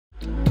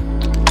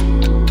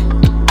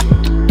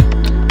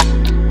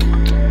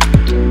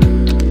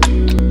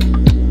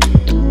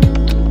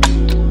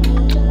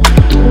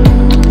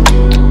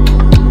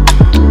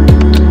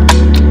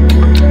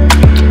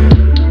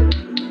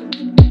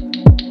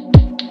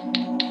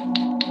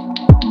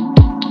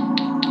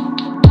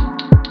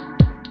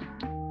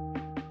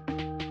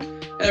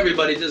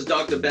everybody, this is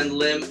Dr. Ben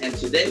Lim, and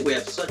today we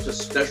have such a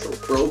special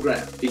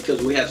program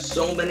because we have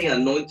so many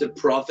anointed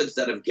prophets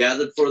that have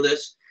gathered for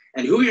this.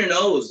 And who here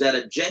knows that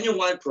a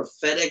genuine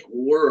prophetic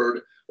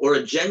word or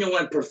a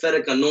genuine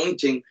prophetic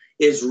anointing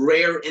is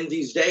rare in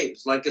these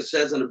days, like it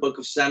says in the book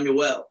of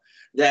Samuel,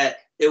 that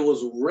it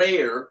was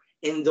rare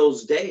in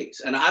those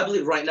days. And I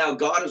believe right now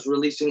God is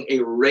releasing a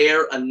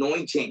rare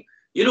anointing.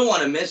 You don't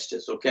want to miss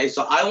this, okay?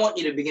 So I want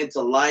you to begin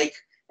to like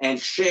and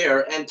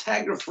share and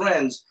tag your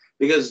friends,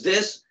 because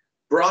this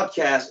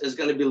broadcast is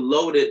going to be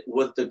loaded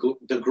with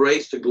the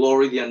grace, the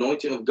glory, the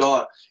anointing of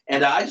God.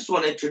 And I just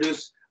want to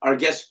introduce our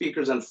guest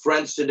speakers and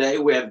friends today.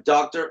 We have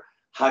Dr.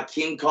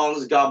 Hakeem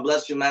Collins. God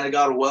bless you, man of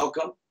God.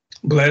 Welcome.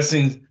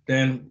 Blessings,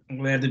 Dan. I'm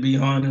glad to be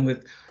on and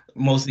with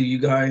most of you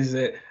guys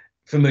that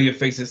familiar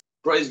faces.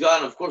 Praise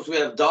God. And of course, we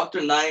have Dr.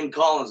 Naim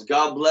Collins.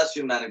 God bless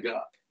you, man of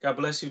God. God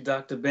bless you,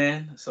 Dr.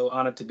 Ben. So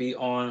honored to be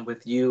on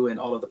with you and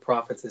all of the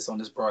prophets that's on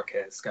this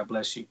broadcast. God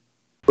bless you.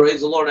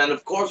 Praise the Lord. And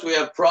of course, we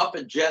have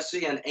Prophet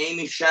Jesse and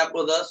Amy Shamp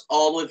with us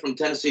all the way from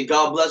Tennessee.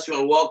 God bless you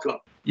and welcome.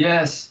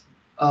 Yes,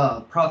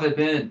 Prophet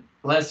Ben,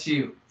 bless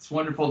you. It's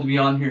wonderful to be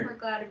on here. We're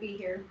glad to be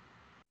here.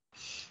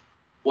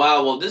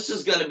 Wow, well, this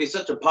is going to be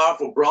such a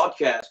powerful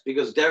broadcast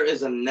because there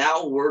is a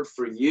now word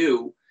for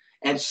you,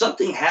 and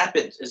something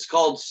happens. It's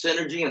called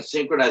synergy and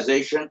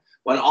synchronization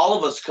when all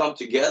of us come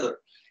together.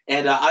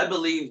 And I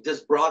believe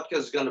this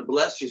broadcast is going to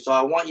bless you. So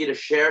I want you to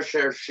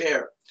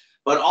share.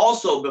 But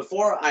also,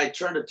 before I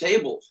turn the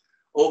tables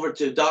over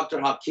to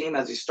Dr. Hakeem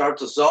as he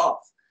starts us off,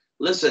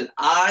 listen,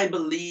 I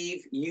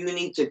believe you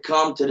need to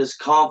come to this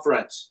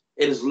conference.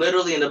 It is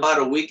literally in about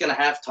a week and a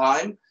half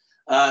time.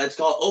 It's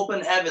called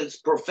Open Heavens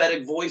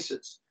Prophetic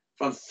Voices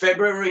from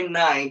February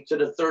 9th to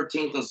the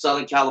 13th in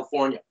Southern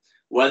California.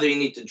 Whether you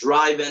need to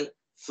drive in,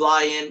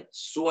 fly in,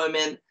 swim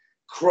in,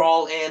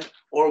 crawl in,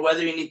 or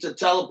whether you need to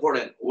teleport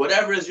in,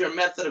 whatever is your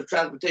method of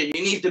transportation,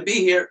 you need to be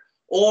here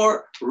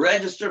or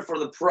register for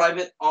the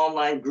private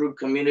online group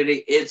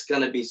community. It's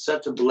going to be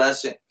such a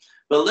blessing.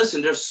 But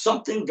listen, there's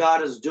something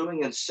God is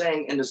doing and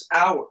saying in this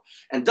hour.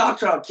 And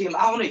Dr. Hakeem,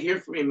 I want to hear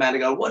from you, man of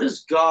God. What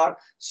is God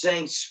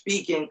saying,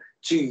 speaking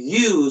to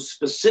you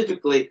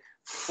specifically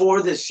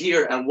for this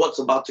year and what's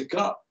about to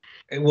come?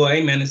 Well,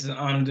 amen. It's an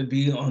honor to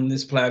be on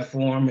this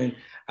platform, and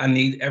I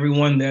need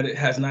everyone that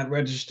has not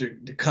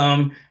registered to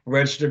come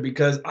register,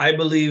 because I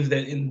believe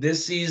that in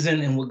this season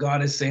and what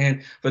God is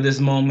saying for this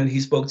moment, he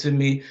spoke to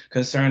me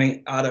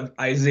concerning out of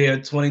Isaiah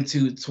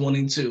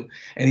 22:22.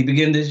 And he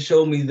began to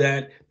show me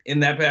that in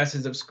that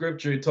passage of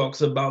scripture, it talks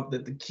about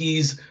that the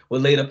keys were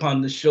laid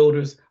upon the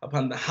shoulders,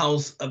 upon the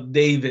house of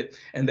David,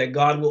 and that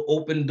God will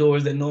open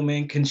doors that no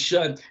man can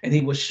shut, and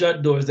he will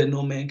shut doors that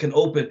no man can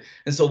open.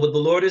 And so what the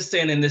Lord is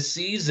saying in this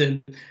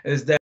season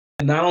is that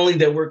not only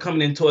that we're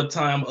coming into a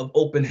time of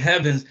open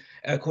heavens,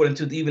 according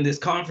to even this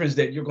conference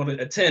that you're going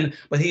to attend,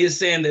 but he is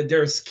saying that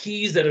there's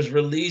keys that is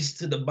released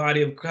to the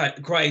body of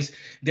Christ.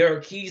 There are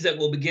keys that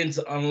will begin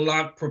to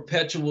unlock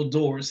perpetual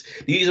doors.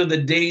 These are the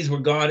days where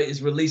God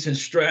is releasing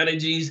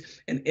strategies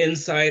and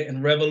insight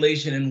and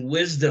revelation and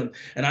wisdom.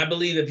 And I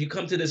believe if you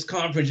come to this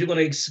conference, you're going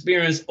to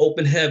experience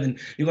open heaven.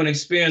 You're going to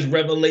experience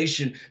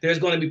revelation. There's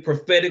going to be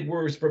prophetic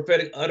words,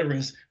 prophetic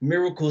utterance,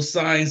 miracles,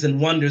 signs, and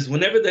wonders.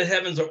 Whenever the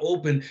heavens are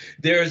open,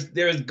 there's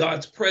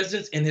God's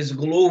presence and his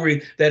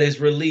glory that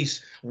is released.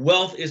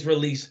 Wealth is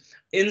released.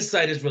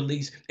 Insight is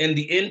released, and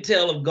the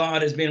intel of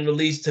God is being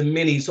released to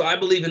many. So I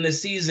believe in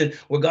this season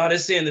where God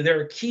is saying that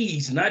there are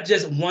keys, not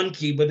just one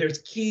key, but there's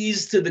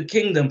keys to the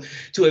kingdom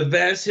to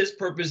advance his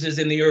purposes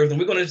in the earth. And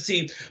we're going to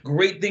see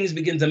great things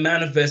begin to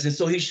manifest. And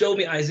so he showed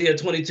me Isaiah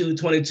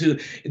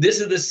 22:22. This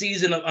is the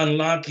season of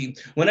unlocking.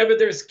 Whenever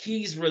there's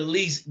keys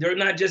released, they're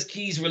not just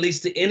keys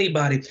released to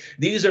anybody.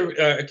 These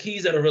are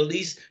keys that are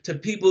released to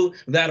people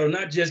that are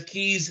not just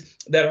keys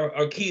that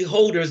are key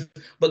holders,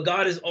 but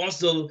God is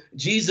also,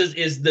 Jesus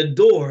is the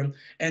door.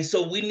 And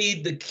so we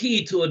need the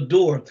key to a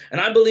door. And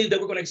I believe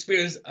that we're going to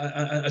experience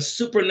a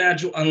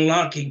supernatural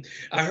unlocking.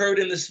 I heard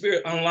in the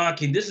spirit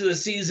unlocking. This is a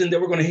season that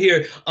we're going to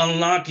hear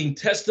unlocking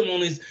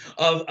testimonies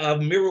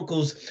of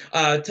miracles,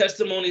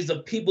 testimonies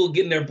of people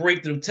getting their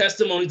breakthrough,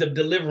 testimonies of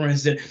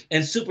deliverance,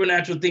 and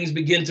supernatural things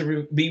begin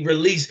to be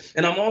released.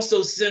 And I'm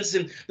also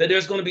sensing that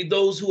there's going to be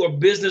those who are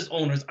business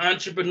owners,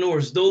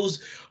 entrepreneurs,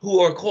 those who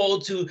are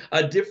called to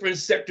different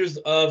sectors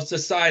of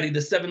society,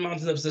 the 7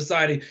 mountains of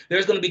society.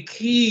 There's going to be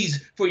keys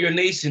for your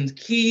nations,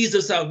 keys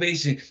of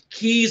salvation,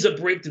 keys of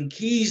breakthrough,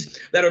 keys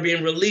that are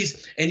being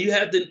released. And you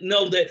have to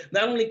know that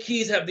not only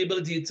keys have the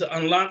ability to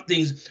unlock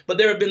things, but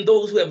there have been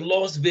those who have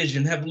lost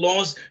vision, have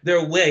lost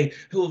their way,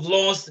 who have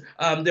lost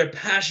their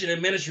passion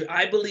in ministry.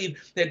 I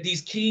believe that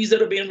these keys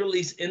that are being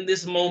released in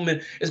this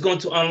moment is going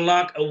to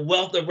unlock a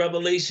wealth of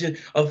revelation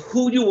of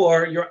who you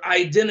are, your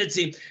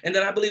identity. And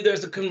then I believe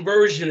there's a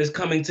conversion is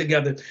coming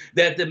together,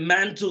 that the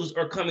mantles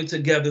are coming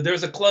together.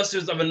 There's a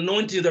clusters of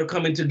anointing that are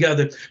coming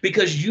together,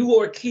 because you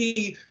are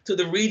key to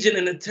the region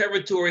and the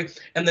territory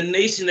and the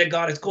nation that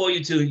God has called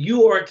you to.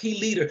 You are a key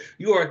leader.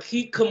 You are a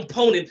key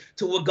component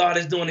to what God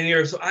is doing in the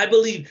earth. So I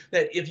believe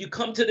that if you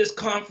come to this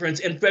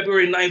conference in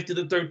February 9th to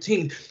the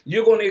 13th,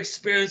 you're going to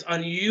experience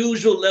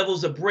unusual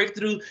levels of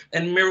breakthrough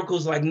and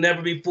miracles like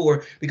never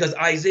before, because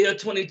Isaiah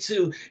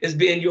 22 is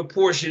being your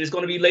portion. It's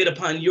going to be laid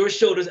upon your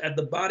shoulders at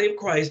the body of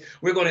Christ.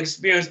 We're going to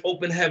experience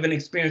open heaven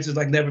experiences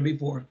like never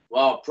before.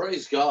 Wow,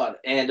 praise God.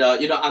 And,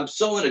 I'm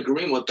so in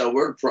agreement with that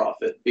word,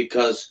 prophet,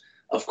 because,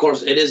 of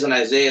course, it is in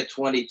Isaiah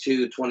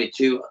 22.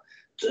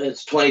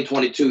 It's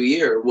 2022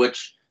 year,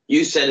 which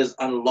you said is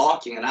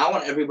unlocking. And I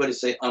want everybody to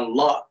say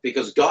unlock,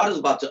 because God is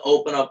about to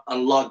open up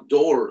unlocked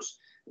doors,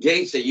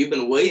 gates that you've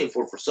been waiting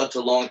for such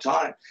a long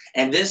time.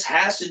 And this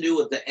has to do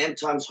with the end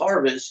times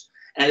harvest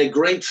and a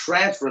great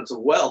transference of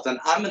wealth. And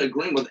I'm in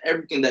agreement with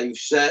everything that you've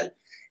said.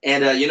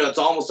 And, it's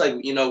almost like,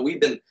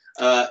 we've been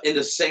in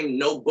the same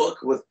notebook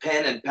with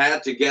pen and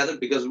pad together,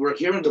 because we're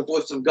hearing the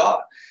voice of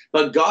God.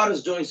 But God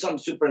is doing something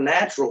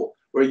supernatural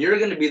where you're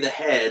going to be the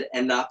head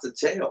and not the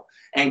tail.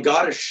 And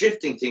God is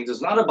shifting things.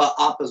 It's not about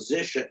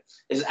opposition.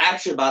 It's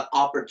actually about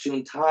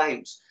opportune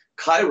times,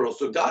 Kairos.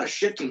 So God is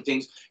shifting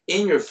things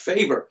in your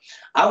favor.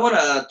 I want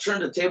to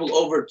turn the table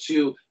over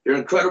to your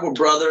incredible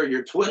brother,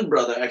 your twin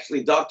brother,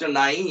 actually, Dr.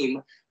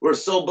 Naim. We're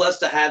so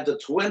blessed to have the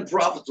twin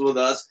prophets with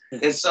us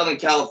in Southern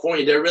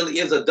California. There really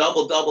is a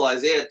double,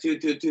 Isaiah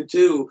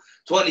 22,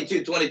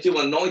 22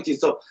 anointing.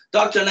 So,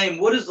 Dr. Naim,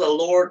 what is the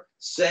Lord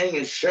saying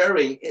and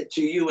sharing it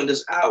to you in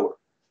this hour?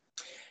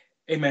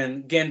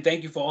 Amen. Again,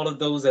 thank you for all of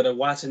those that are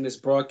watching this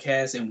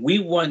broadcast. And we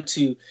want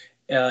to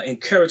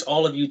encourage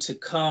all of you to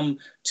come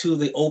to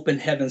the Open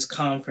Heavens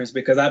Conference,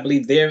 because I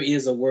believe there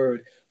is a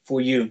word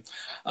for you.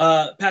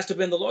 Pastor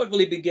Ben, the Lord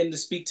really began to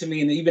speak to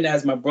me, and even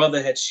as my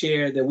brother had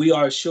shared, that we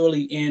are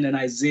surely in an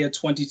Isaiah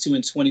 22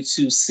 and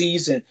 22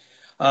 season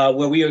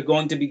where we are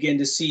going to begin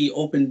to see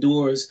open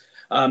doors.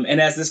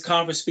 And as this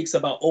conference speaks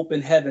about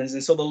open heavens,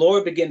 and so the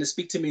Lord began to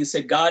speak to me and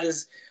said, God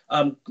is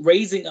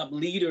raising up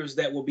leaders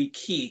that will be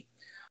key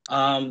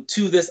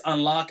to this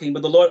unlocking.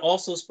 But the Lord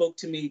also spoke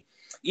to me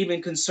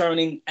even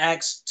concerning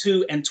Acts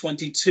 2 and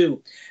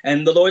 22.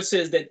 And the Lord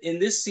says that in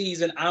this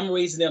season, I'm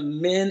raising up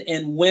men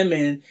and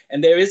women,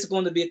 and there is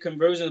going to be a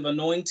conversion of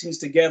anointings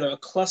together, a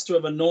cluster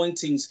of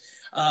anointings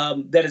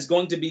that is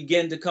going to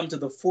begin to come to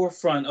the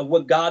forefront of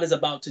what God is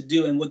about to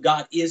do and what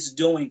God is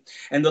doing.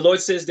 And the Lord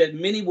says that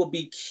many will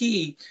be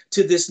key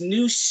to this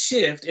new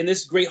shift and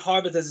this great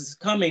harvest that is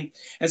coming.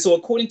 And so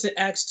according to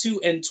Acts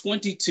 2 and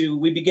 22,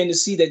 we begin to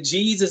see that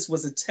Jesus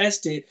was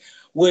attested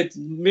with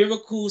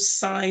miracles,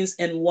 signs,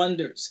 and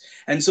wonders.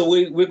 And so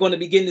we're going to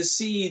begin to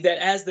see that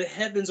as the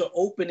heavens are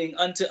opening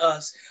unto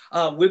us,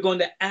 we're going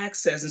to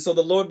access. And so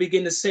the Lord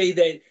began to say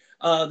that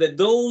that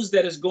those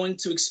that is going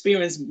to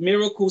experience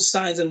miracles,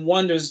 signs, and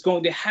wonders is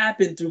going to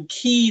happen through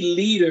key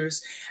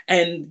leaders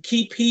and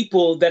key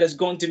people that is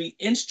going to be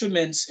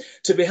instruments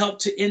to be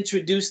helped to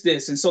introduce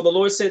this. And so the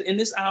Lord said in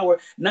this hour,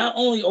 not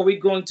only are we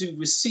going to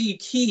receive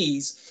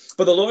keys,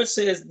 but the Lord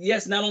says,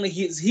 yes, not only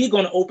is he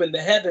going to open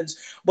the heavens,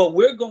 but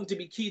we're going to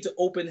be key to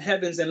open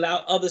heavens and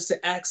allow others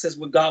to access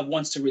what God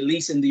wants to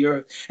release in the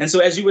earth. And so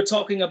as you were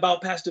talking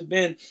about, Pastor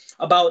Ben,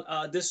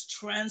 about this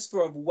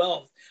transfer of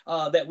wealth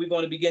that we're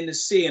going to begin to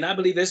see, and I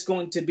believe there's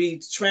going to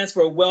be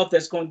transfer of wealth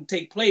that's going to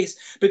take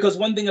place, because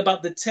one thing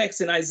about the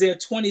text in Isaiah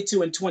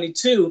 22 and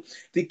 22,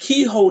 the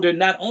key holder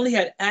not only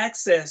had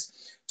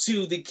access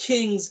to the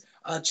king's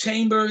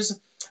chambers,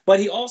 but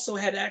he also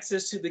had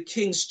access to the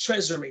king's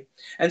treasury.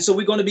 And so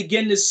we're going to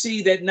begin to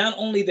see that not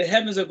only the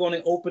heavens are going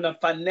to open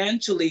up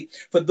financially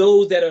for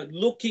those that are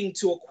looking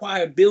to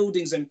acquire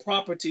buildings and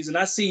properties. And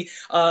I see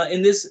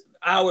in this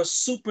our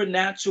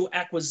supernatural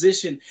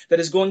acquisition that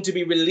is going to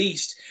be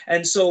released.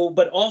 And so,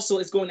 but also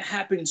it's going to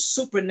happen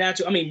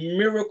supernatural. I mean,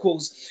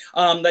 miracles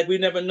like we've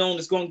never known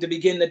is going to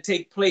begin to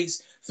take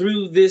place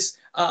through this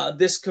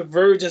this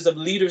convergence of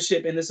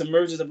leadership and this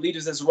emergence of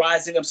leaders that's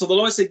rising up. So the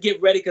Lord said,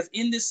 get ready, because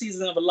in this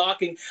season of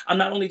unlocking, I'm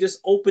not only just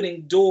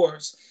opening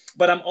doors,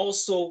 but I'm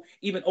also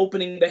even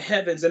opening the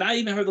heavens. And I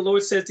even heard the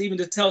Lord says even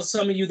to tell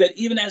some of you that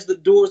even as the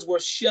doors were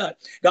shut,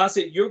 God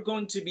said, you're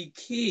going to be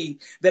key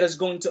that is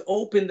going to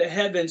open the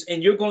heavens,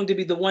 and you're going to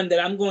be the one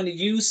that I'm going to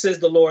use, says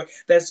the Lord,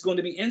 that's going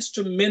to be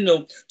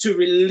instrumental to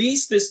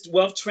release this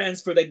wealth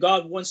transfer that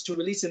God wants to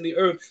release in the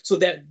earth, so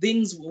that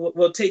things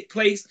will take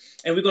place,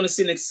 and we're going to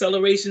see an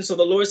acceleration. So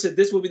the Lord said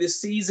this will be the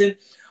season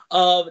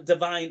of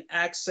divine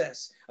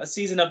access, a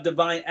season of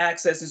divine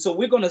access. And so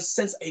we're going to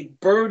sense a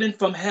burden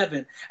from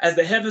heaven. As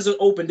the heavens are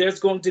open,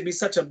 there's going to be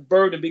such a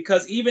burden,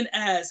 because even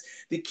as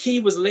the key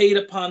was laid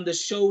upon the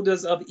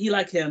shoulders of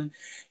Eliakim,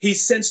 he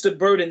sensed a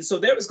burden. So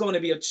there is going to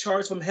be a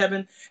charge from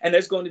heaven, and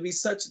there's going to be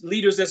such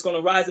leaders that's going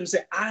to rise and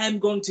say, I am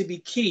going to be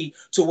key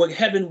to what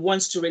heaven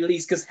wants to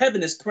release, because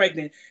heaven is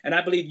pregnant, and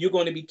I believe you're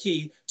going to be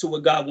key to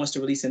what God wants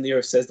to release in the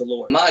earth, says the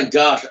Lord. My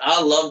gosh, I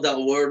love that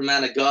word,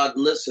 man of God.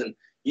 Listen,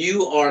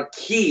 you are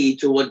key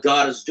to what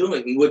God is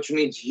doing, which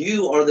means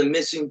you are the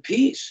missing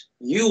piece.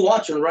 You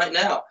watching right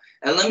now.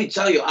 And let me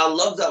tell you, I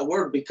love that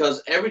word,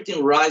 because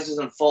everything rises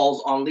and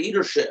falls on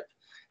leadership.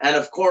 And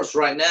of course,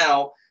 right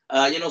now,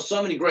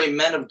 so many great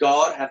men of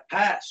God have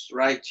passed,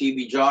 right?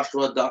 T.B.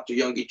 Joshua, Dr.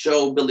 Youngie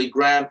Cho, Billy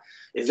Graham,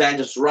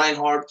 Evangelist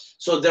Reinhardt.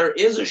 So there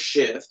is a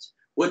shift,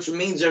 which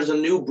means there's a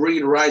new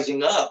breed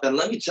rising up. And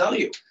let me tell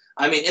you,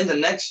 I mean, in the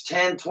next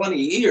 10, 20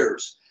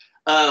 years,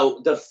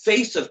 the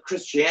face of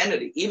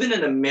Christianity, even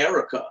in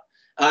America,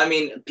 I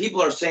mean,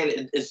 people are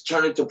saying it's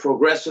turning to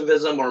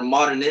progressivism or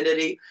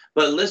modernity.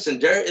 But listen,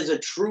 there is a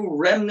true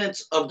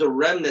remnant of the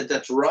remnant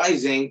that's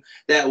rising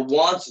that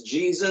wants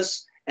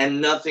Jesus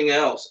and nothing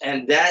else.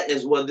 And that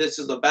is what this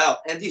is about.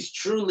 And these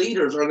true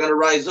leaders are going to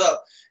rise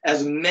up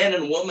as men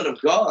and women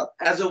of God,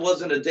 as it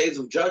was in the days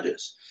of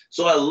Judges.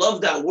 So I love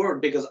that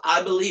word, because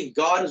I believe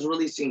God is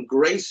releasing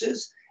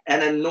graces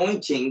and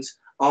anointings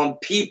on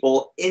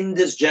people in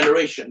this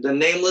generation, the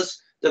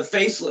nameless, the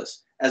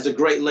faceless, as the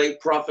great late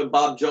prophet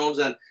Bob Jones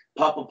and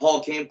Papa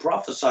Paul Cain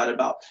prophesied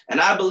about.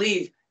 And I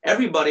believe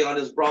everybody on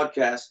this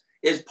broadcast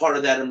is part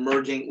of that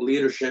emerging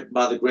leadership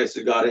by the grace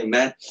of God.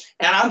 Amen.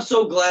 And I'm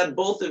so glad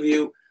both of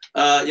you,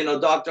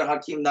 Dr.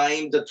 Hakeem,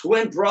 Naim, the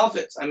twin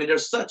prophets. I mean,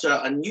 there's such an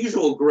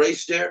unusual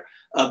grace there,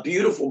 a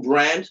beautiful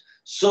brand.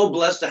 So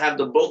blessed to have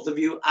the both of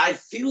you. I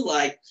feel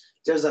like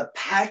there's a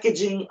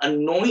packaging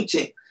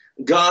anointing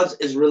God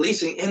is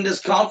releasing in this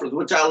conference,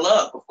 which I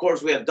love. Of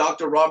course, we have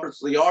Dr. Robert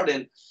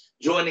Sliardin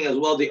joining as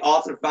well, the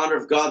author, founder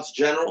of God's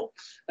General,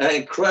 an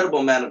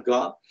incredible man of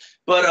God.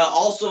 But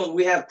also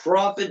we have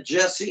Prophet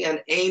Jesse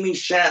and Amy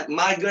Shamp.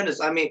 My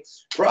goodness, I mean,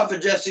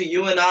 Prophet Jesse,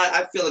 you and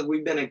I feel like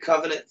we've been in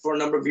covenant for a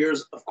number of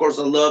years. Of course,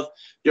 I love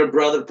your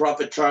brother,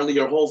 Prophet Charlie,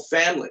 your whole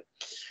family.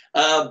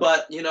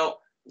 But,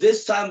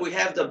 this time we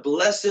have the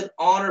blessed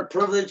honor,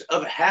 privilege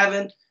of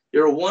having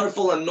your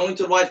wonderful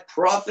anointed wife,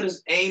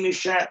 Prophetess Amy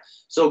Shamp.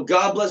 So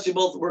God bless you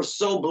both. We're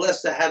so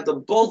blessed to have the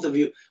both of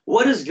you.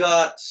 What is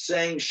God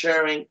saying,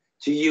 sharing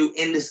to you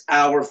in this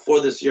hour for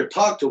this year?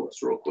 Talk to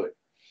us real quick.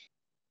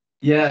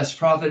 Yes,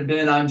 Prophet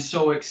Ben, I'm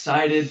so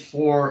excited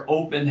for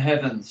Open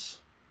Heavens.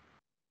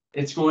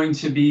 It's going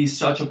to be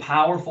such a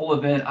powerful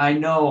event. I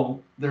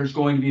know there's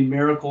going to be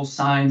miracles,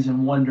 signs,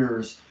 and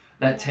wonders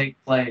that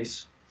take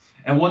place.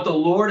 And what the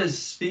Lord is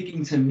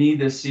speaking to me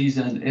this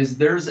season is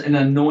there's an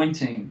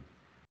anointing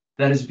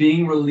that is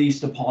being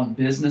released upon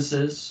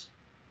businesses,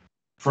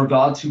 for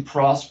God to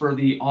prosper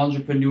the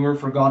entrepreneur,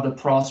 for God to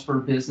prosper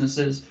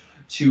businesses,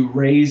 to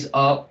raise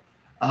up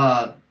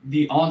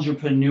the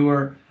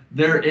entrepreneur.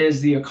 There is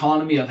the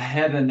economy of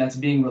heaven that's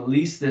being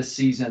released this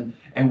season,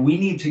 and we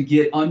need to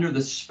get under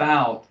the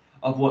spout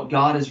of what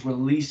God is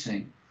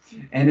releasing.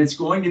 And it's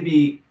going to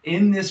be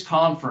in this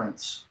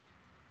conference.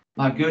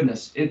 My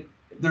goodness,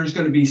 there's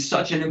going to be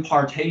such an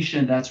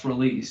impartation that's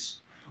released,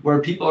 where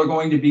people are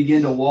going to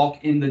begin to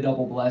walk in the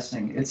double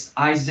blessing. It's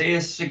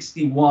Isaiah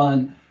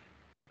 61.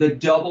 The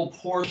double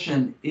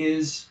portion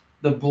is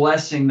the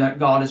blessing that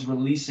God is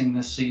releasing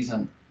this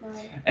season.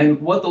 Right.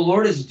 And what the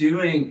Lord is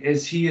doing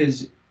is he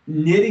is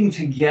knitting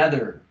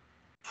together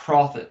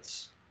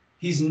prophets.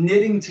 He's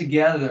knitting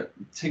together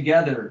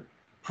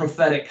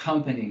prophetic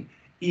company,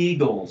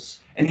 eagles,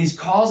 and he's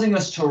causing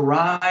us to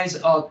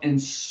rise up and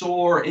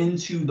soar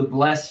into the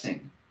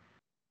blessing.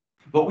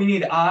 But we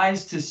need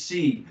eyes to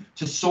see,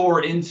 to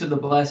soar into the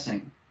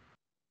blessing.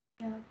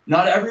 Yeah.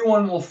 Not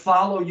everyone will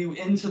follow you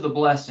into the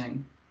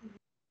blessing,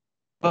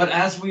 but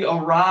as we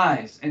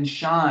arise and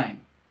shine,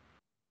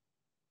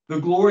 the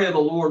glory of the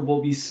Lord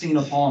will be seen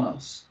upon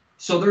us.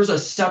 So there's a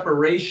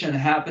separation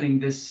happening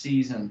this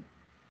season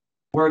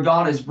where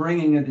God is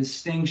bringing a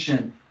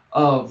distinction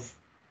of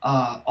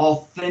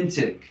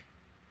authentic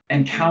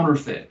and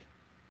counterfeit.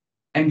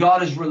 And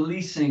God is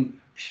releasing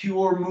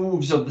pure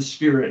moves of the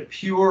Spirit.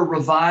 Pure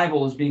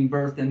revival is being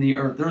birthed in the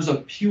earth. There's a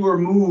pure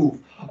move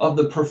of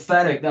the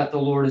prophetic that the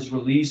Lord is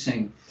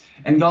releasing.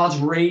 And God's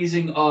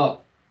raising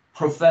up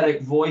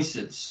prophetic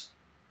voices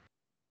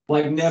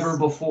like never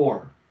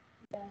before.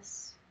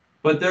 Yes.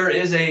 But there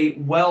is a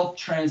wealth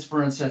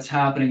transference that's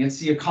happening. It's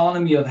the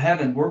economy of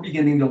heaven. We're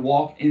beginning to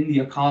walk in the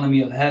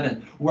economy of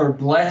heaven, where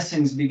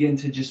blessings begin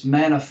to just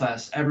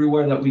manifest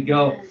everywhere that we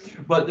go.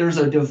 But there's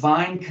a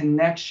divine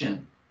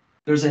connection.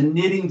 There's a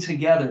knitting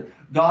together.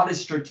 God is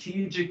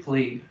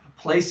strategically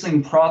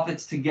placing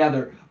prophets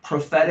together,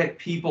 prophetic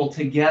people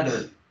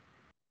together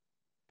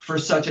for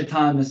such a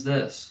time as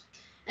this.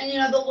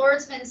 And, the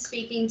Lord's been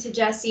speaking to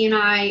Jesse and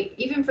I,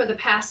 even for the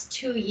past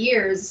 2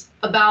 years,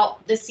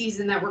 about the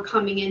season that we're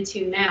coming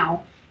into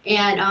now.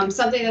 And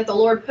something that the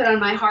Lord put on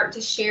my heart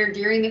to share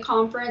during the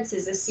conference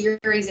is a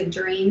series of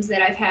dreams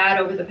that I've had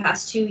over the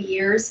past 2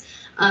 years.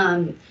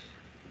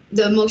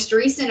 The most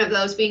recent of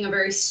those being a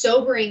very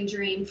sobering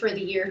dream for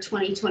the year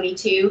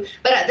 2022.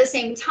 But at the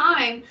same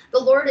time, the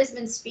Lord has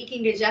been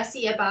speaking to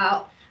Jesse and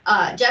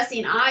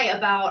I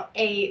about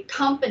a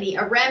company,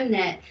 a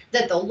remnant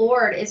that the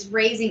Lord is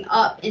raising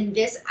up in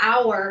this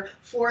hour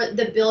for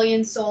the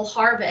billion soul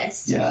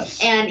harvest.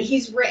 Yes. And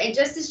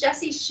just as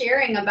Jesse's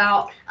sharing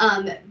about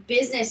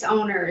business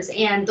owners,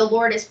 and the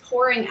Lord is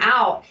pouring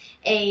out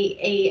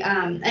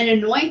an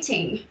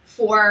anointing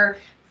for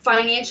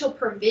financial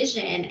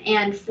provision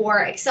and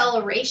for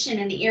acceleration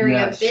in the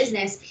area of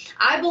business.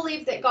 I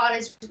believe that God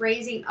is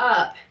raising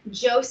up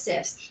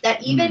Josephs,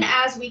 that even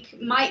as we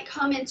might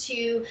come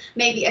into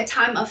maybe a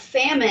time of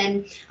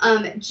famine,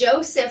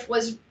 Joseph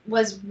was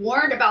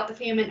warned about the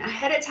famine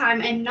ahead of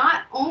time, and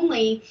not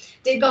only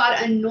did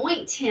God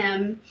anoint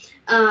him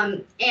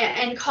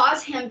and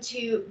cause him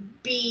to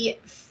be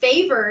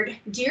favored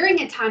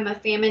during a time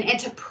of famine and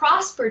to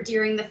prosper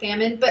during the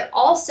famine, but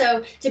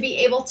also to be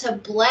able to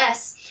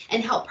bless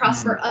and help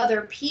prosper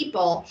other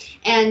people.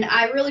 And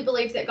I really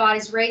believe that God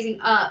is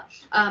raising up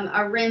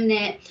a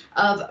remnant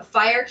of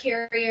fire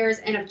carriers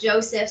and of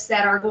Josephs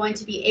that are going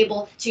to be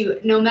able to,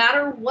 no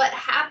matter what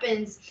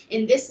happens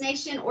in this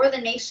nation or the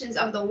nations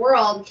of the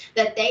world,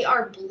 that they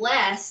are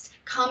blessed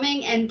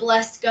coming and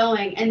blessed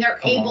going, and they're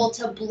able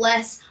to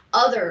bless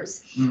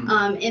others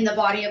in the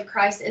body of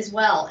Christ as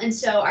well. And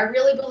so I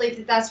really believe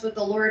that that's what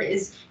the Lord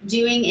is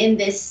doing in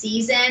this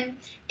season.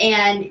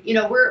 And, you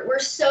know, we're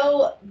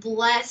so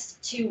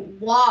blessed to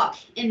walk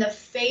in the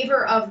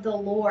favor of the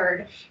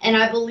Lord. And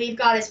I believe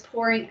God is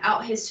pouring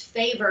out his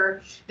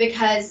favor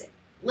because,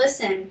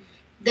 listen,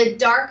 the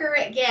darker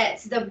it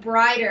gets, the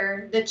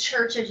brighter the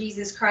church of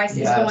Jesus Christ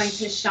is going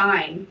to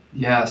shine.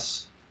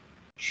 Yes.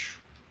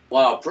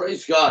 Wow,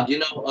 praise God. You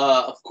know,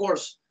 of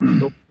course,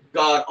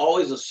 God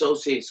always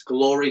associates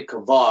glory,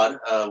 kavod,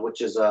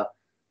 which is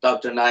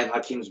Dr. Naim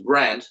Hakeem's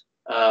brand,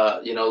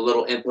 you know, a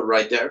little input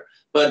right there.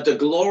 But the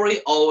glory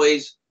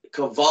always,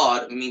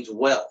 kavod means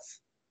wealth,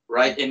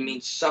 right? It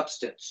means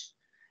substance,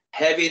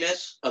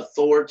 heaviness,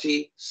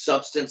 authority,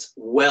 substance,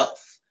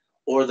 wealth,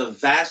 or the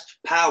vast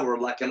power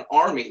like an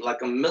army,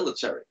 like a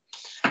military.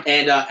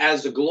 And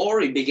as the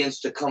glory begins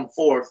to come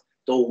forth,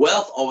 the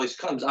wealth always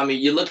comes. I mean,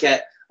 you look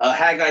at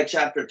Haggai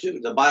chapter 2,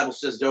 the Bible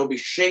says there will be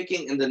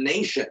shaking in the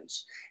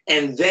nations,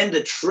 and then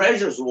the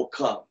treasures will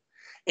come,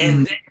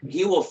 and then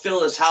he will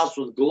fill his house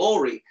with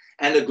glory,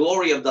 and the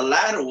glory of the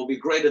latter will be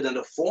greater than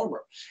the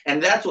former.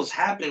 And that's what's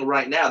happening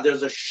right now.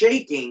 There's a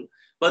shaking,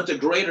 but the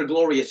greater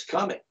glory is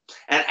coming.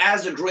 And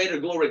as the greater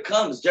glory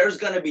comes, there's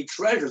going to be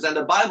treasures. And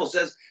the Bible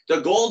says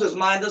the gold is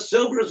mine, the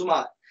silver is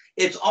mine.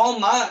 It's all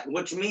mine,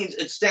 which means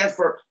it stands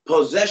for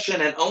possession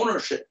and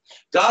ownership.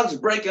 God's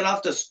breaking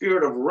off the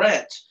spirit of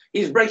rent.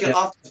 He's breaking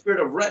off the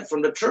spirit of rent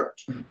from the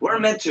church. We're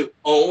meant to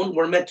own.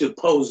 We're meant to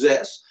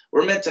possess.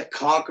 We're meant to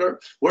conquer.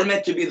 We're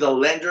meant to be the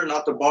lender,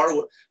 not the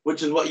borrower,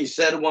 which is what you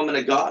said, woman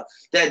of God,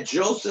 that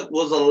Joseph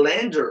was a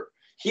lender.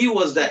 He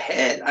was the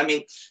head. I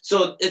mean,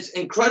 so it's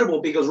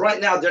incredible because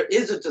right now there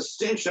is a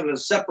distinction and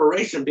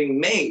separation being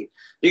made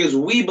because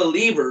we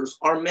believers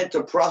are meant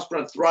to prosper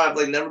and thrive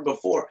like never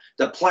before.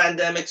 The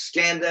pandemic,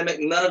 scandemic,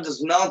 none of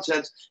this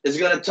nonsense is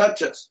going to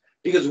touch us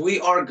because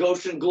we are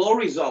Goshen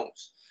glory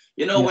zones.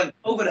 You know, when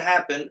COVID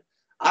happened,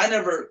 I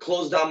never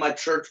closed down my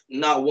church,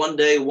 not one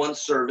day, one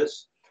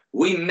service.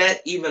 We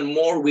met even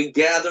more. We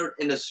gathered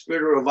in the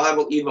spirit of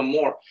revival even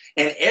more.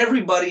 And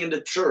everybody in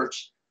the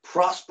church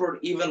prospered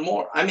even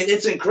more. I mean,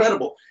 it's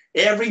incredible.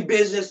 Every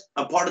business,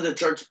 a part of the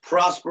church,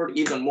 prospered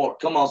even more.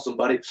 Come on,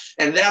 somebody.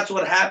 And that's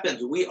what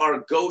happens. We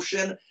are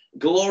Goshen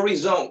glory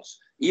zones.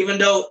 Even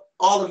though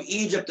all of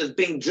Egypt is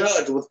being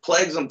judged with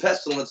plagues and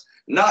pestilence,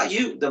 not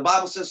you. The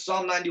Bible says,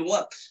 Psalm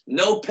 91,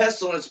 no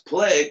pestilence,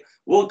 plague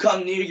will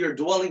come near your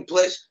dwelling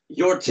place,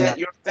 your tent,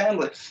 your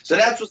family. So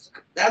that's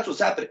what's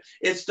happening.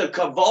 It's the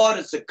kavod,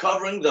 it's the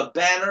covering, the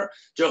banner,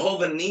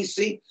 Jehovah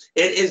Nissi.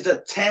 It is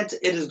the tent,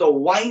 it is the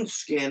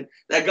wineskin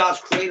that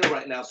God's created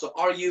right now. So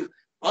are you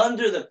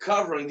under the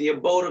covering, the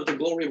abode of the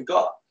glory of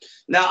God?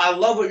 Now, I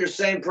love what you're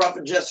saying,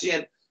 Prophet Jesse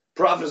and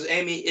Prophetess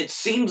Amy. It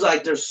seems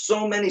like there's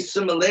so many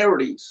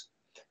similarities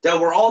that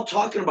we're all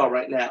talking about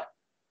right now.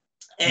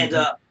 And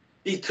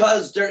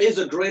because there is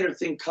a greater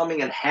thing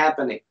coming and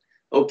happening,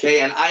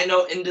 okay? And I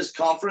know in this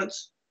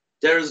conference,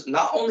 there's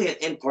not only an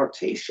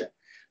impartation,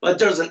 but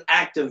there's an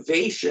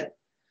activation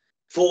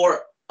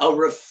for a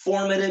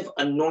reformative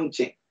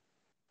anointing.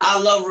 I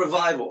love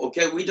revival,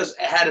 okay? We just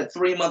had a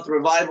 3-month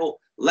revival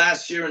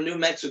last year in New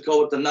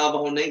Mexico with the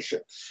Navajo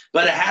Nation.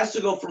 But it has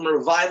to go from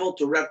revival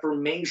to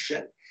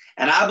reformation.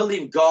 And I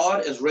believe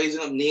God is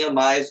raising up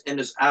Nehemiahs in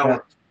this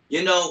hour.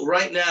 You know,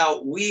 right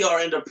now, we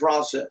are in the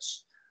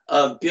process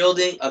of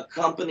building a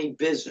company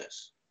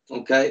business,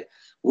 okay,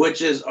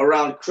 which is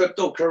around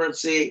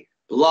cryptocurrency,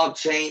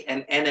 blockchain,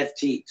 and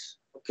NFTs,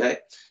 okay?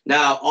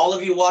 Now, all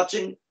of you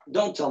watching,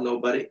 don't tell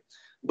nobody,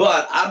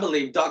 but I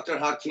believe Dr.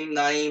 Hakeem,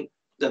 Naim,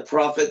 the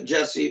Prophet,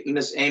 Jesse,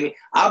 Miss Amy,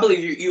 I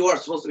believe you are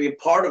supposed to be a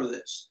part of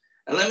this.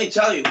 And let me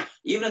tell you,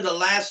 even in the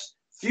last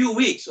few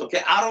weeks,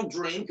 okay, I don't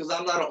dream because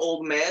I'm not an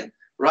old man,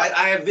 right?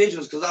 I have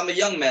visions because I'm a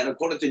young man,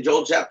 according to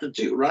Joel chapter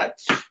 2, right?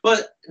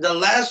 But the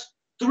last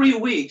 3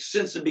 weeks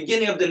since the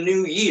beginning of the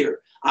new year,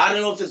 I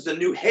don't know if it's the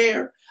new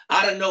hair,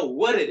 I don't know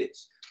what it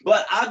is,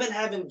 but I've been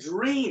having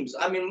dreams.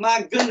 I mean,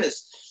 my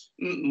goodness,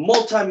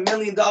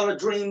 multi-million-dollar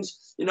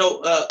dreams, you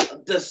know,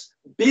 this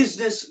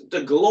business,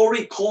 the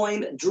glory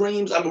coin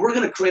dreams. I mean, we're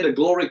going to create a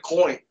glory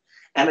coin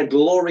and a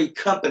glory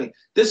company.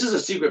 This is a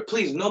secret.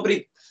 Please,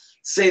 nobody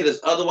say this.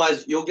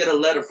 Otherwise, you'll get a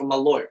letter from my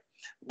lawyer.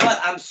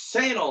 But I'm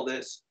saying all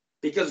this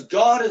because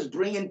God is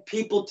bringing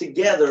people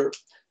together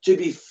to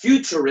be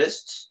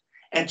futurists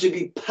and to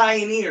be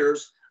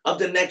pioneers of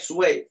the next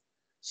wave.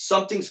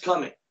 Something's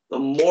coming. The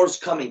more's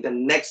coming. The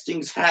next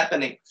thing's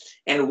happening.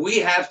 And we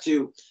have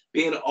to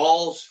be in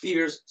all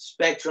spheres,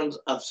 spectrums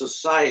of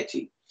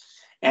society.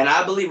 And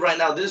I believe right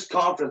now this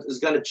conference is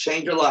going to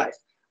change your life.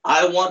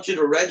 I want you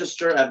to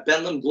register at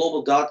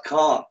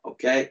limglobal.com,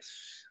 okay?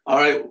 All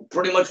right,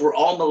 pretty much we're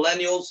all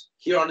millennials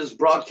here on this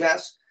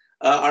broadcast.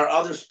 Our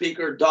other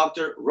speaker,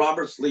 Dr.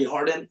 Robert Lee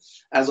Harden,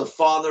 as a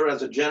father,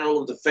 as a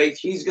general of the faith,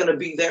 he's going to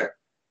be there.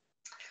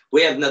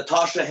 We have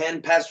Natasha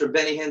Henn, Pastor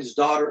Benny Hinn's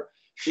daughter.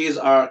 She's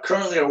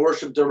currently our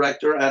worship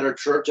director at our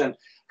church, and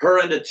her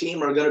and the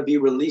team are going to be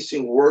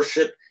releasing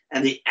worship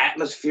and the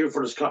atmosphere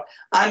for this conference.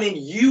 I mean,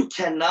 you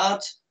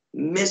cannot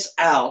miss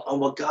out on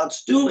what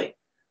God's doing.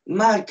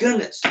 My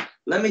goodness.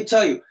 Let me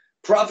tell you,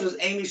 Prophetess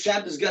Amy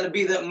Shamp is going to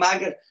be there. My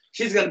God,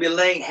 she's going to be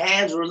laying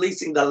hands,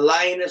 releasing the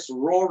lioness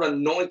roar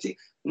anointing.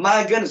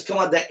 My goodness, come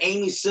on, the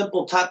Amy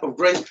Simple type of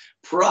grace.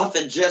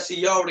 Prophet Jesse,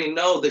 you already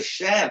know the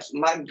Shamps.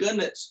 My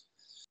goodness.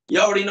 You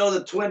already know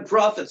the twin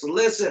prophets.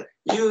 Listen,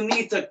 you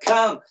need to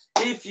come.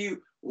 If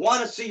you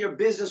want to see your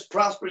business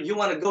prosper, you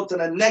want to go to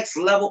the next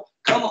level,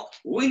 come on.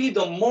 We need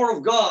the more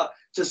of God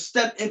to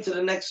step into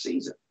the next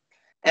season.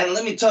 And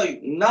let me tell you,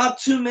 not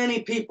too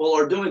many people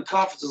are doing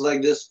conferences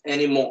like this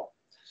anymore.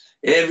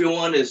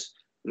 Everyone is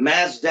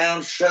masked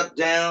down, shut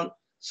down,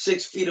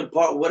 6 feet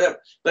apart, whatever.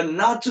 But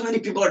not too many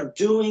people are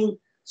doing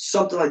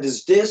something like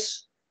this.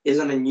 This is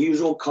an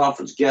unusual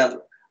conference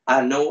gathering.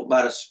 I know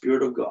by the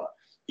Spirit of God.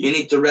 You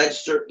need to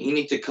register. You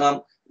need to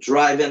come,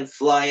 drive in,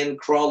 fly in,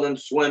 crawl in,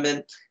 swim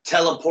in,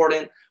 teleport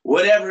in,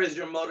 whatever is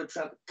your mode of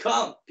transport.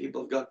 Come,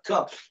 people of God,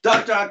 come.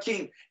 Dr.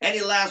 Hakeem,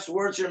 any last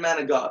words here, man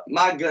of God?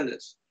 My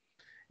goodness.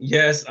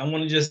 Yes, I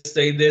want to just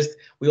say this.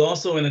 We're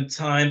also in a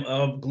time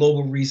of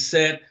global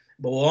reset,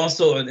 but we're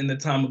also in the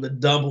time of the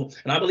double.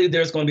 And I believe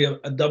there's going to be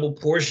a double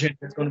portion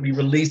that's going to be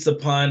released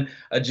upon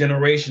a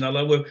generation. I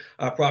love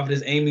what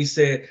Prophetess Amy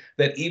said,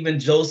 that even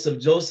Joseph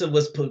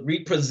was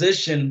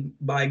repositioned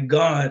by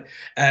God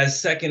as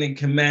second in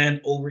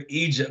command over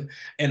Egypt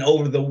and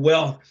over the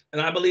wealth.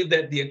 And I believe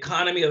that the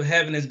economy of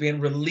heaven is being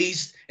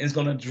released and it's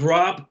going to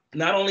drop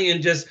not only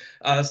in just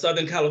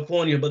Southern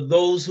California, but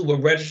those who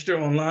will register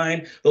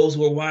online, those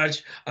who will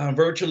watch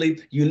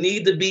virtually. You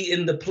need to be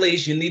in the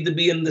place. You need to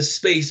be in the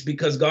space,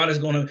 because God is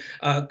going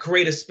to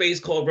create a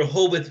space called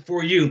Rehoboth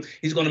for you.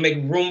 He's going to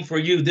make room for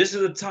you. This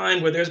is a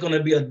time where there's going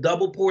to be a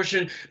double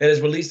portion that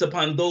is released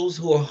upon those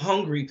who are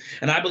hungry.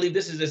 And I believe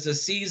this is just a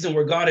season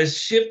where God is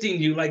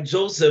shifting you like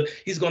Joseph.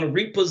 He's going to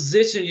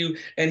reposition you,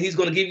 and he's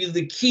going to give you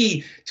the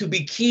key to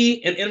be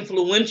key and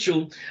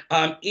influential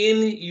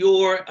in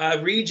your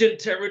region,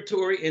 territory,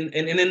 and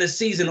in the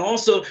season.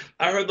 Also,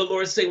 I heard the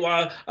Lord say,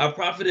 while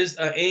Prophetess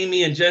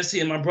Amy and Jesse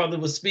and my brother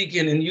was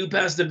speaking, and you,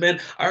 Pastor Ben,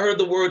 I heard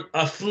the word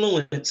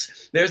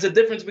affluence. There's a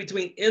difference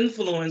between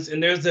influence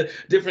and there's a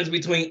difference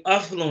between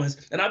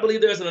affluence. And I believe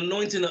there's an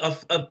anointing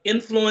of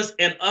influence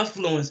and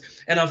affluence.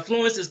 And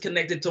affluence is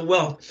connected to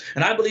wealth.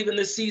 And I believe in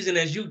this season,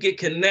 as you get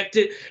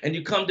connected and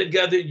you come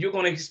together, you're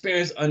going to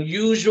experience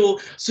unusual,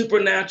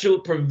 supernatural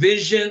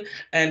provision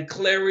and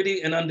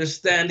clarity and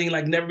understanding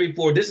like never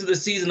before. This is the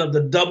season of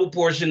the double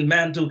portion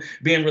mantle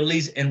being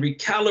released and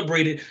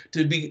recalibrated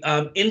to be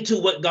into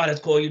what God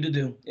has called you to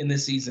do in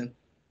this season.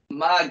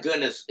 My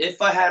goodness,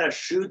 if I had a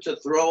shoe to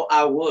throw,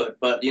 I would.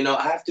 But,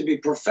 I have to be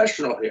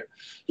professional here.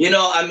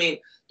 The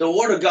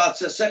word of God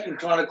says, 2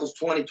 Chronicles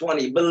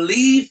 20:20,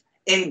 believe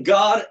in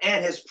God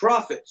and his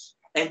prophets,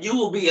 and you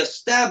will be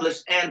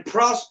established and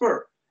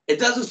prosper. It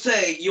doesn't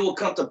say you will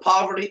come to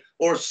poverty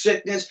or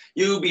sickness.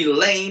 You will be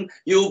lame.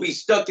 You will be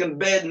stuck in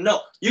bed.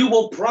 No, you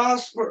will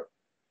prosper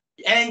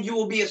and you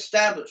will be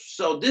established.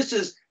 So this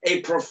is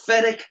a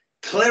prophetic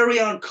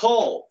clarion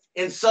call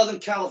in Southern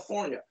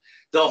California,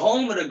 the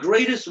home of the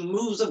greatest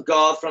moves of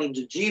God, from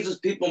the Jesus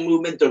People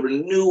movement, the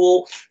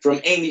renewal,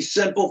 from Amy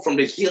Simple, from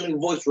the Healing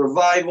Voice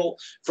revival,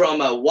 from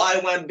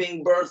YWAM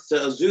being birthed to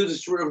Azusa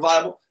Street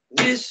revival.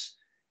 This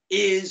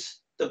is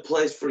the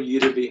place for you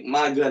to be.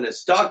 My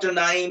goodness. Dr.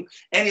 Naim,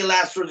 any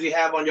last words you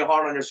have on your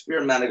heart, on your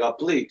spirit, man of God,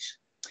 please?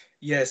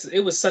 Yes, it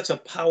was such a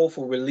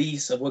powerful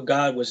release of what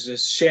God was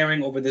just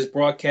sharing over this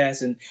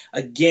broadcast. And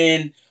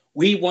again,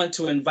 we want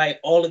to invite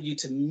all of you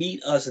to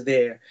meet us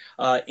there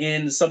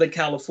in Southern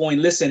California.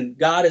 Listen,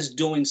 God is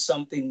doing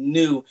something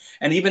new.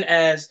 And even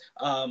as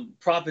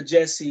Prophet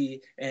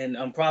Jesse and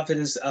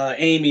Prophetess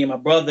Amy and my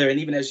brother, and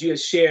even as you have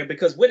shared,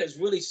 because what is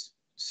really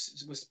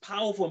was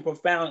powerful and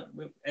profound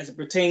as it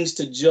pertains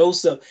to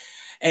Joseph,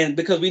 and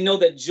because we know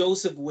that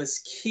Joseph was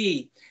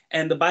key.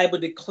 And the Bible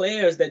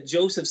declares that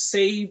Joseph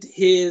saved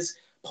his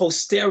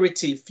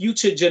posterity,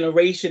 future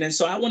generation. And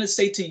so I want to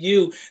say to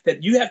you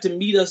that you have to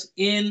meet us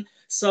in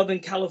Southern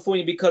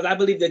California, because I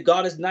believe that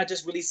God is not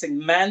just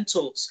releasing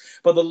mantles,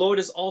 but the Lord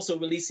is also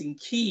releasing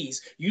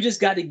keys. You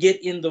just got to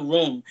get in the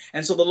room.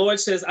 And so the Lord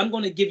says, I'm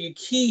going to give you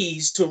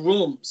keys to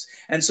rooms.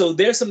 And so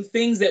there's some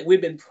things that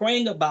we've been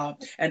praying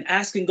about and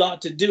asking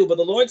God to do. But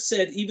the Lord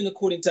said, even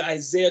according to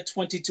Isaiah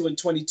 22 and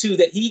 22,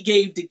 that he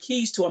gave the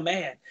keys to a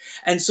man.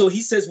 And so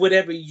he says,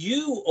 whatever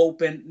you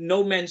open,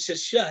 no man shall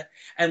shut.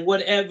 And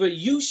whatever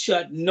you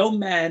shut, no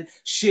man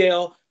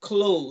shall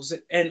close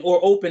and or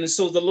open. And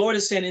so the Lord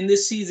is saying in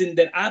this season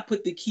that I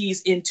put the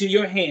keys into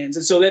your hands.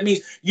 And so that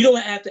means you don't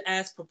have to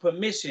ask for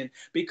permission,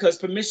 because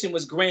permission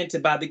was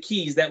granted by the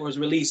keys that was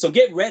released. So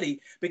get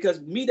ready, because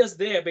meet us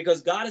there,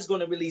 because God is going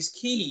to release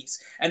keys,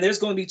 and there's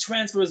going to be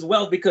transfers of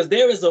wealth, because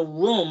there is a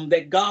room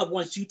that God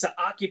wants you to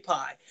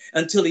occupy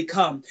until he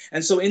comes.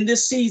 And so in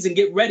this season,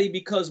 get ready,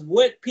 because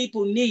what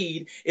people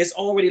need is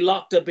already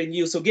locked up in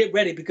you. So get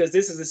ready, because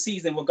this is a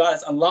season where God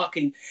is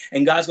unlocking,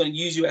 and God's going to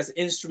use you as an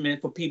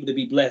instrument for people to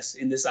be blessed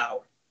in this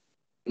hour.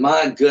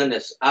 My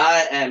goodness,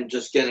 I am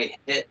just getting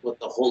hit with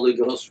the Holy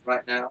Ghost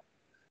right now,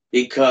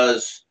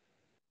 because,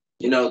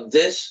 you know,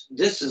 this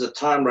is a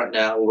time right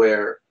now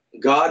where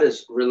God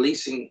is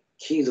releasing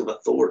keys of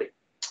authority.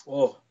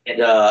 Oh. And,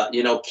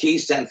 you know,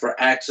 keys stand for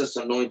access,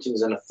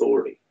 anointings, and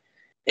authority.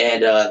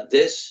 And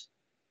this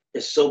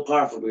is so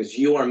powerful, because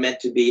you are meant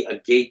to be a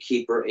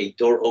gatekeeper, a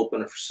door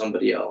opener for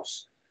somebody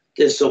else.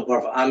 This is so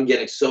powerful. I'm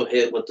getting so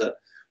hit with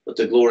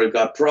the glory of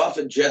God.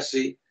 Prophet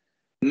Jesse,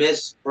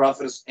 Miss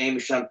Prophetess Amy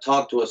Shamp,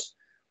 talk to us.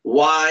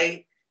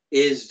 Why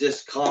is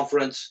this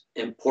conference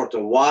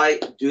important? Why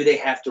do they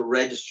have to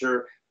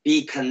register,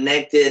 be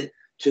connected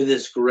to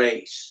this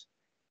grace?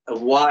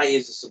 Why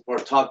is this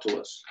important? Talk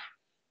to us.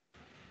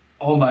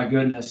 Oh my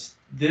goodness.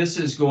 This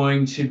is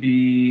going to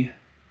be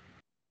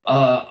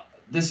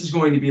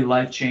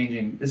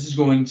life-changing. This is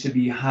going to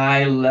be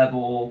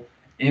high-level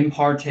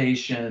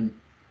impartation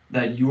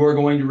that you are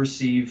going to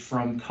receive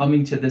from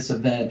coming to this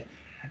event.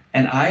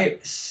 And I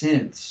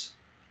sense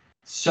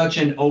such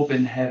an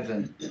open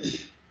heaven,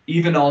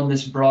 even on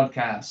this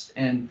broadcast.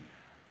 And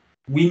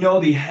we know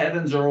the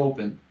heavens are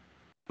open,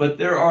 but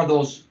there are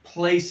those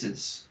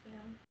places. Yeah.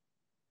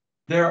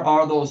 There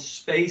are those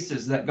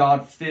spaces that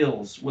God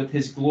fills with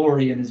his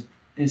glory and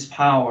his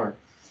power.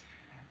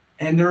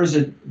 And there's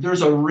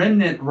a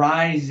remnant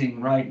rising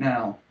right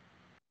now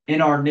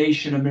in our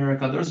nation,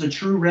 America. There's a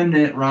true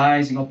remnant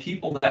rising of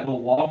people that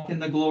will walk in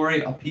the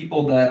glory, of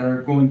people that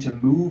are going to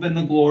move in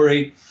the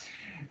glory.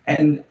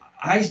 And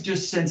I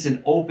just sense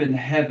an open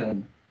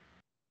heaven,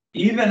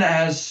 even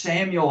as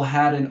Samuel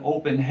had an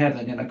open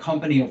heaven in a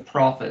company of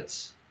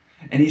prophets.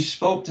 And he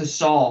spoke to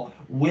Saul,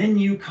 when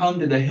you come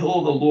to the hill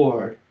of the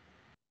Lord,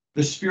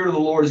 the Spirit of the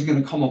Lord is going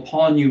to come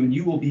upon you, and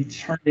you will be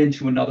turned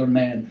into another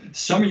man.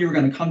 Some of you are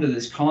going to come to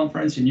this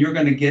conference, and you're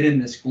going to get in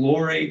this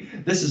glory.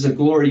 This is a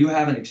glory you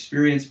haven't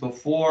experienced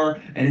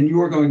before, and you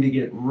are going to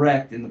get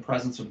wrecked in the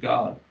presence of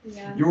God.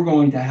 Yeah. You're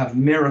going to have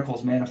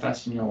miracles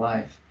manifest in your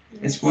life.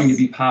 Yes. It's going to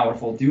be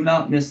powerful. Do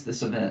not miss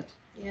this event.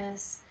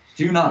 Yes.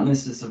 Do not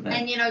miss this event.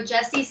 And, you know,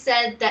 Jesse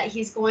said that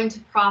he's going to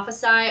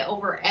prophesy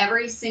over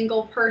every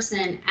single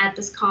person at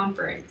this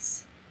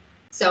conference.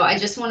 So I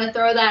just want to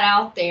throw that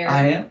out there.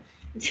 I am.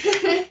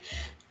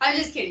 I'm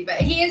just kidding,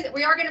 but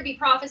we are going to be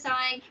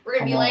prophesying. We're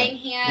going to be laying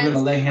hands. We're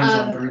going to lay hands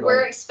on everybody.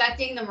 We're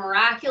expecting the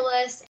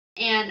miraculous.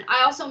 And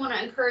I also want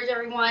to encourage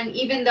everyone,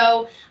 even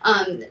though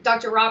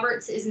Dr.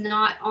 Roberts is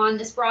not on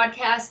this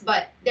broadcast,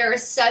 but there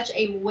is such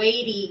a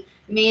weighty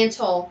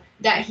mantle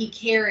that he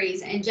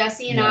carries. And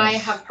Jesse and I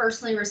have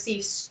personally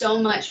received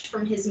so much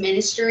from his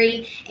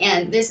ministry.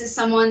 And this is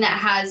someone that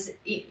has,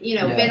 you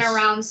know, been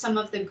around some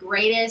of the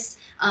greatest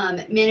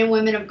men and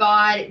women of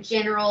God,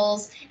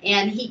 generals,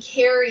 and he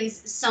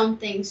carries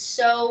something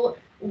so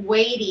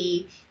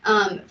weighty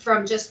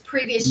from just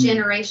previous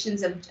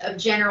generations of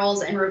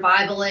generals and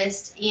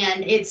revivalists.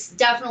 And it's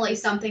definitely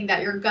something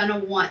that you're going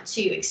to want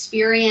to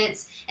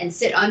experience and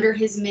sit under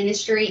his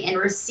ministry and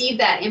receive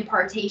that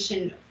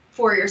impartation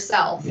for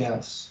yourself.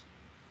 Yes.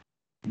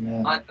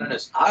 Yeah. My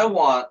goodness, I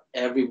want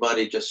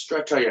everybody just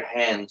stretch out your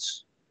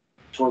hands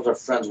towards our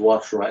friends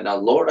watching right now.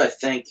 Lord, I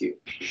thank you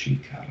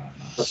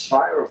for the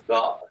fire of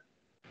God.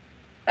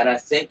 And I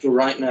thank you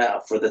right now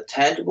for the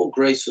tangible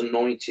grace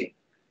anointing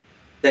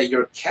that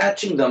you're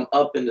catching them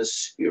up in the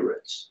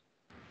spirits.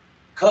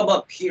 Come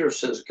up here,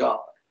 says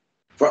God,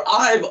 for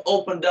I've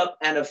opened up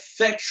an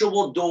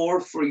effectual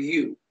door for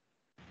you.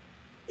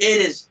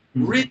 It is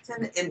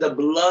written in the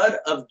blood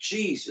of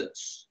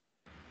Jesus,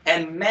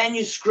 and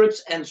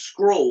manuscripts and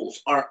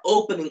scrolls are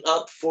opening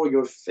up for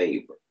your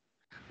favor.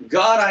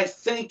 God, I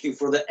thank you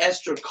for the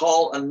Esther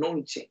call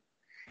anointing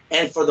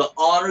and for the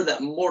honor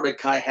that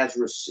Mordecai has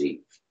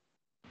received.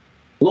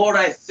 Lord,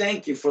 I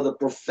thank you for the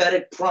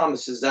prophetic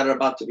promises that are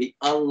about to be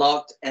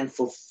unlocked and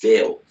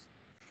fulfilled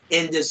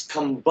in this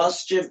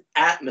combustive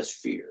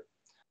atmosphere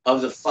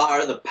of the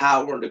fire, the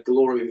power, and the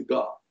glory of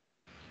God.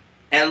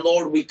 And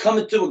Lord, we come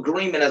into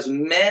agreement as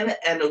men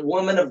and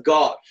women of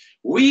God.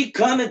 We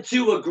come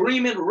into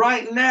agreement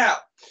right now.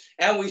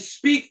 and we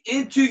speak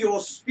into your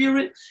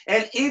spirit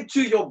and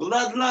into your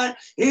bloodline,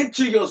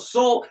 into your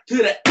soul, to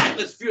the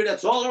atmosphere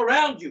that's all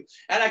around you.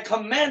 And I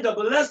command the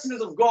blessings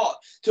of God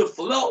to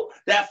flow,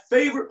 that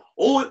favor,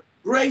 oil,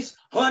 grace,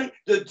 honey,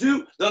 the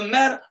dew, the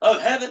manna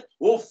of heaven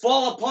will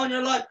fall upon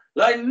your life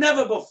like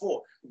never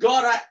before.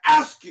 God, I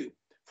ask you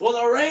for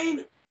the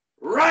rain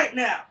right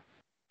now.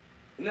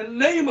 In the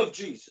name of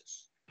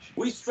Jesus,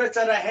 we stretch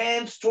out our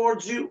hands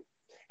towards you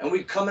and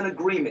we come in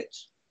agreement.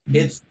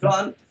 It's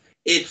done.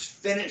 It's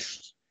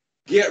finished.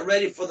 Get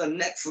ready for the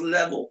next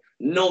level.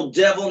 No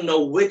devil,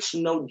 no witch,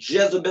 no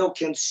Jezebel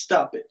can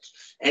stop it.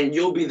 And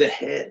you'll be the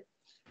head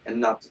and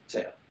not the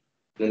tail.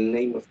 In the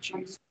name of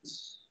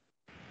Jesus.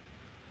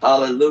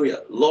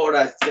 Hallelujah. Lord,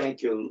 I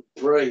thank you.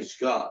 Praise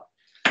God.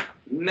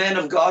 Men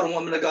of God and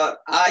women of God,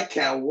 I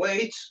can't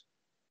wait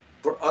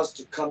for us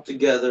to come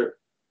together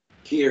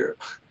here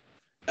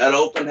at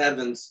Open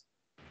Heavens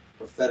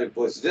Prophetic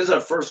Voices. This is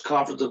our first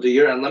conference of the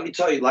year. And let me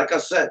tell you, like I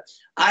said,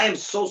 I am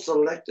so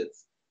selective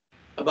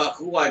about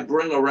who I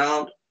bring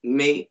around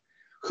me,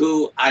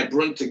 who I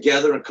bring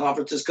together in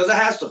conferences, because it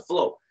has to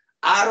flow.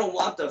 I don't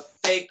want the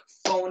fake,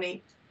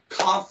 phony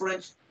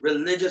conference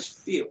religious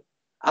feel.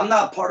 I'm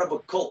not part of a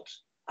cult.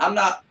 I'm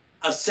not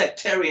a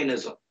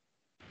sectarianism.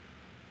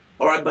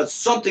 All right, but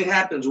something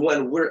happens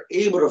when we're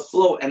able to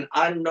flow. And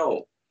I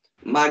know,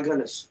 my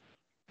goodness,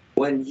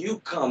 when you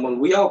come, when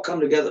we all come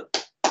together,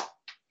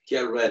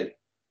 get ready.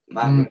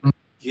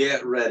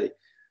 Get ready.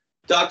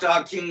 Dr.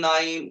 Hakeem,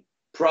 Naim,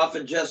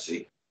 Prophet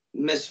Jesse,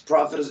 Miss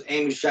Prophetess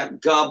Amy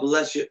Shamp, God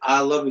bless you.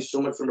 I love you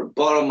so much from the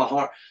bottom of my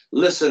heart.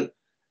 Listen,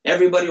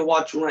 everybody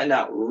watching right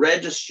now,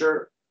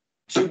 register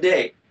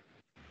today.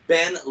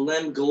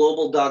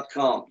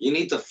 BenLimGlobal.com. You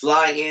need to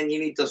fly in. You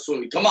need to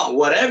swim. Come on,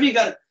 whatever you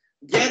got to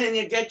get in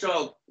here. Get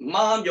your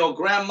mom, your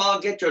grandma,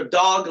 get your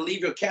dog,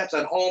 leave your cats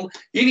at home.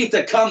 You need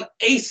to come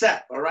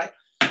ASAP, all right?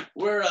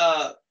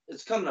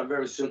 It's coming up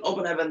very soon.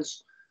 Open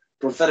Heavens,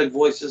 Prophetic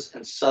Voices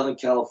in Southern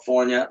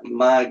California.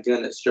 My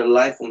goodness, your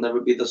life will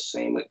never be the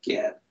same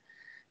again.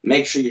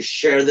 Make sure you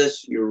share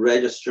this, you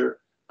register.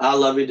 I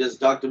love you. This is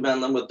Dr.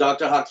 Ben Lim with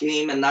Dr.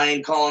 Hakeem and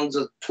Naim Collins,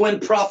 the twin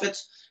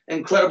prophets,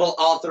 incredible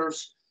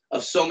authors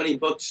of so many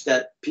books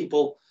that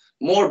people,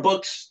 more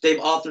books they've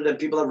authored than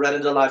people have read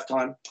in their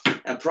lifetime.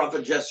 And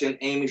Prophet Jesse and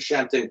Amy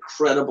Shamp, the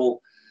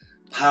incredible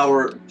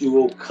power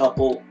duo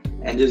couple.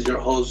 And this is your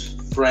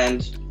host,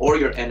 friend, or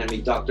your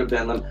enemy, Dr.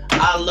 Ben Lim.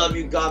 I love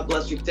you. God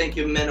bless you. Thank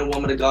you, men and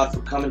women of God, for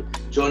coming,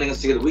 joining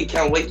us together. We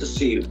can't wait to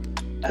see you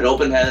at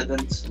Open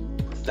Heavens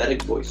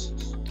Prophetic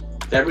Voices,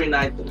 February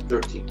 9th and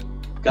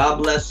 13th. God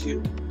bless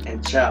you,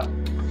 and ciao.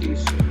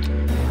 Peace.